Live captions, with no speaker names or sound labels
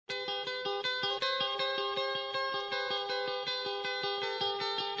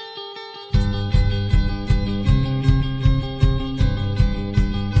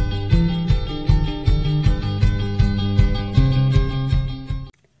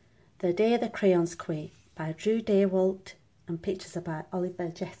The Day the Crayons Quit by Drew Daywalt and pictures are by Oliver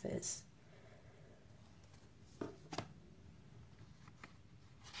Jeffers.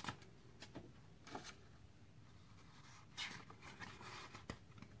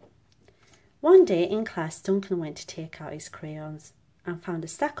 One day in class, Duncan went to take out his crayons and found a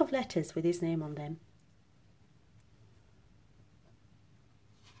stack of letters with his name on them.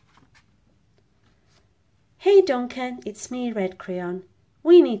 "Hey Duncan, it's me, Red Crayon.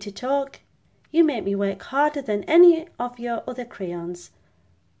 We need to talk. You make me work harder than any of your other crayons.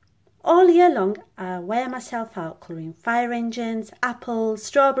 All year long I wear myself out colouring fire engines, apples,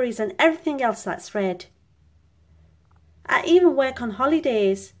 strawberries and everything else that's red. I even work on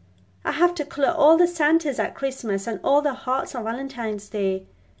holidays. I have to colour all the Santas at Christmas and all the hearts on Valentine's Day.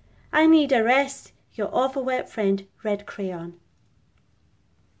 I need a rest. Your overworked friend, Red Crayon."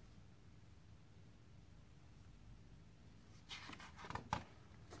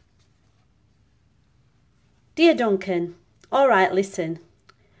 Dear Duncan, all right, listen.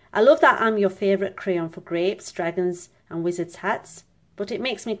 I love that I'm your favourite crayon for grapes, dragons and wizards' hats, but it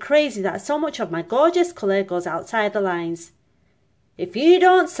makes me crazy that so much of my gorgeous colour goes outside the lines. If you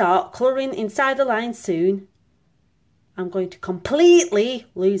don't start colouring inside the lines soon, I'm going to completely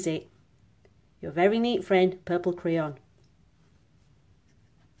lose it. Your very neat friend, Purple Crayon.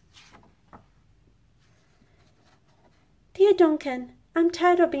 Dear Duncan, I'm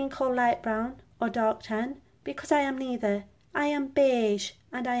tired of being called light brown or dark tan, because I am neither. I am beige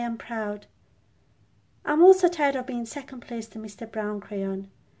and I am proud. I'm also tired of being second place to Mr. Brown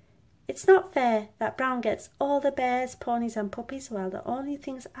Crayon. It's not fair that Brown gets all the bears, ponies and puppies while the only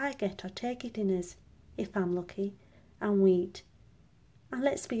things I get are turkey dinners, if I'm lucky, and wheat. And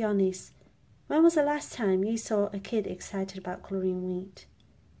let's be honest, when was the last time you saw a kid excited about colouring wheat?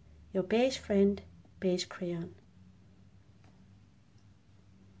 Your beige friend, Beige Crayon.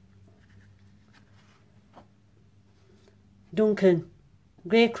 Duncan,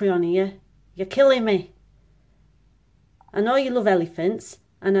 grey crayon here, you're killing me. I know you love elephants,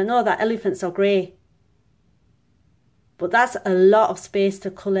 and I know that elephants are grey, but that's a lot of space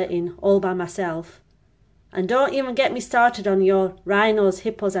to colour in all by myself. And don't even get me started on your rhinos,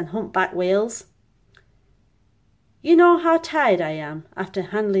 hippos and humpback whales. You know how tired I am after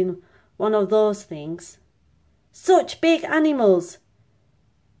handling one of those things. Such big animals.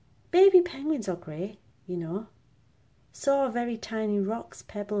 Baby penguins are grey, you know. So are very tiny rocks,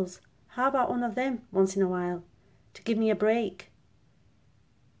 pebbles. How about one of them once in a while, to give me a break?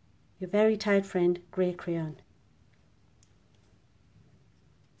 Your very tired friend, Grey Crayon.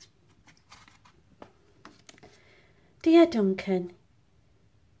 Dear Duncan,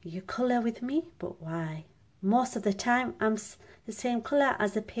 you colour with me, but why? Most of the time I'm the same colour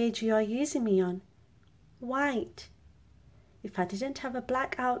as the page you are using me on. White. If I didn't have a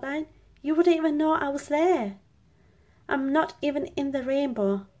black outline, you wouldn't even know I was there. I'm not even in the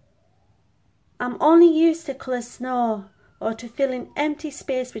rainbow. I'm only used to colour snow or to fill in empty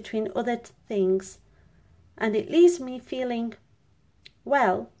space between other things, and it leaves me feeling,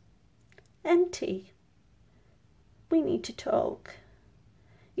 well, empty. We need to talk.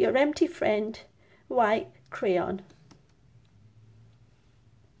 Your empty friend, White Crayon.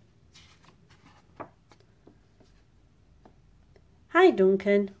 Hi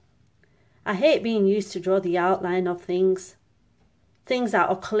Duncan. I hate being used to draw the outline of things that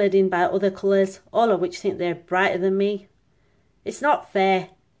are coloured in by other colours, all of which think they're brighter than me. It's not fair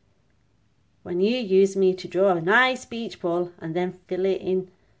when you use me to draw a nice beach ball and then fill it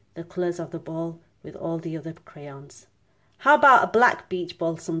in the colours of the ball with all the other crayons. How about a black beach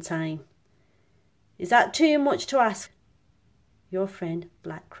ball sometime? Is that too much to ask? Your friend,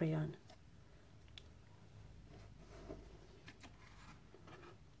 Black Crayon.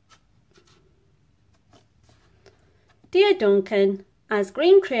 Dear Duncan, as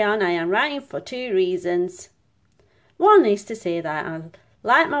Green Crayon I am writing for 2 reasons. One is to say that I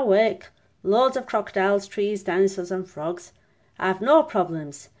like my work, loads of crocodiles, trees, dinosaurs and frogs. I have no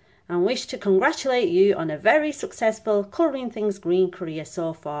problems and wish to congratulate you on a very successful colouring things green career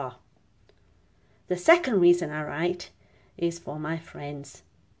so far. The second reason I write is for my friends,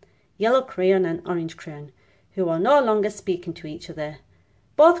 Yellow Crayon and Orange Crayon, who are no longer speaking to each other.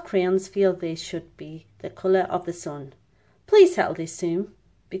 Both crayons feel they should be the colour of the sun. Please settle this soon,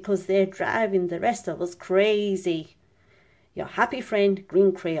 because they're driving the rest of us crazy. Your happy friend,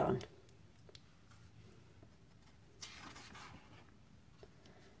 Green Crayon.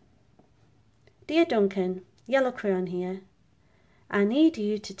 Dear Duncan, Yellow Crayon here. I need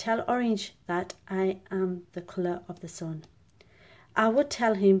you to tell Orange that I am the colour of the sun. I would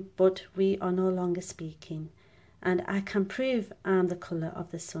tell him, but we are no longer speaking. and I can prove I'm the colour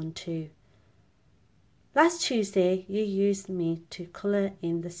of the sun too. Last Tuesday you used me to colour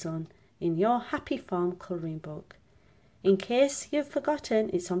in the sun in your Happy Farm colouring book. In case you've forgotten,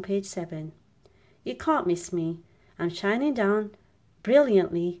 it's on page 7. You can't miss me. I'm shining down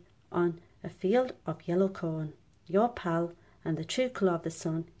brilliantly on a field of yellow corn, your pal and the true colour of the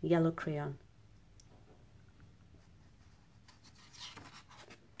sun, yellow crayon.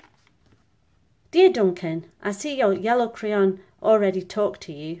 Dear Duncan, I see your yellow crayon already talked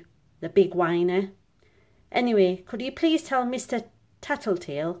to you, the big whiner. Anyway, could you please tell Mr.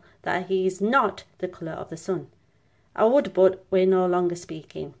 Tattletale that he is not the colour of the sun? I would, but we're no longer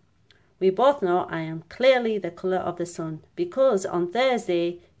speaking. We both know I am clearly the colour of the sun, because on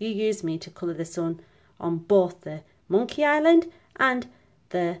Thursday you used me to colour the sun on both the Monkey Island and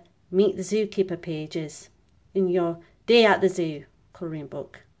the Meet the Zookeeper pages in your Day at the Zoo colouring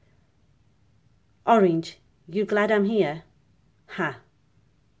book. Orange, you glad I'm here? Ha!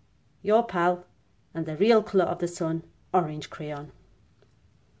 Your pal and the real colour of the sun, orange crayon.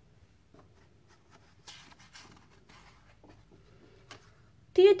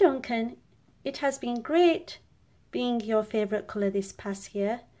 Dear Duncan, it has been great being your favourite colour this past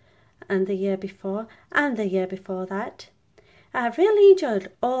year, and the year before, and the year before that. I have really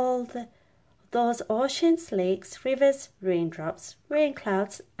enjoyed those oceans, lakes, rivers, raindrops, rain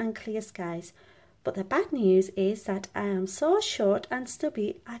clouds and clear skies. But the bad news is that I am so short and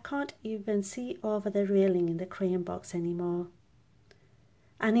stubby I can't even see over the railing in the crayon box anymore.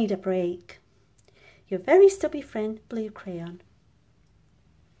 I need a break. Your very stubby friend, Blue Crayon.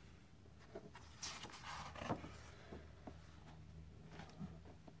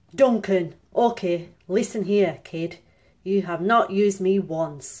 Duncan, okay, listen here, kid. You have not used me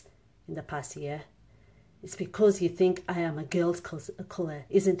once in the past year. It's because you think I am a girl's colour,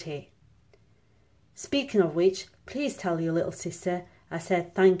 isn't it? Speaking of which, please tell your little sister I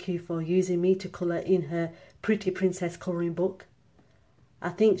said thank you for using me to colour in her Pretty Princess colouring book. I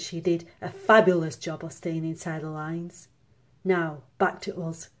think she did a fabulous job of staying inside the lines. Now, back to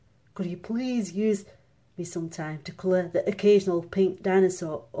us. Could you please use me sometime to colour the occasional pink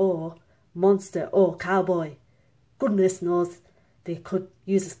dinosaur or monster or cowboy? Goodness knows they could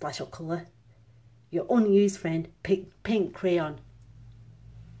use a splash of colour. Your unused friend, Pink Crayon.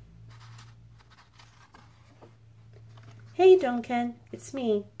 Hey Duncan, it's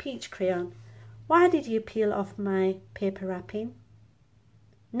me, Peach Crayon. Why did you peel off my paper wrapping?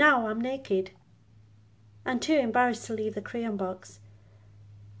 Now I'm naked and too embarrassed to leave the crayon box.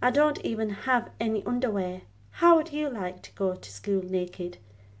 I don't even have any underwear. How would you like to go to school naked?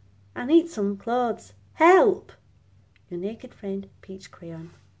 I need some clothes. Help! Your naked friend, Peach Crayon.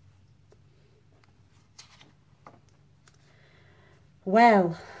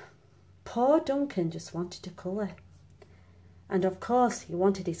 Well, poor Duncan just wanted to colour. And of course he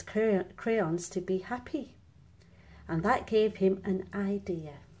wanted his crayons to be happy. And that gave him an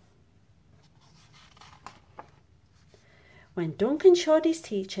idea. When Duncan showed his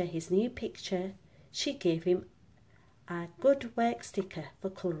teacher his new picture, she gave him a good work sticker for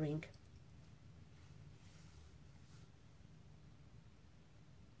colouring.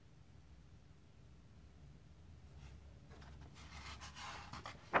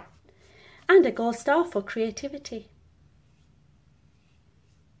 And a gold star for creativity.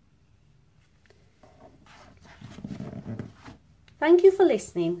 Thank you for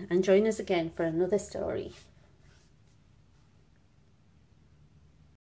listening and join us again for another story.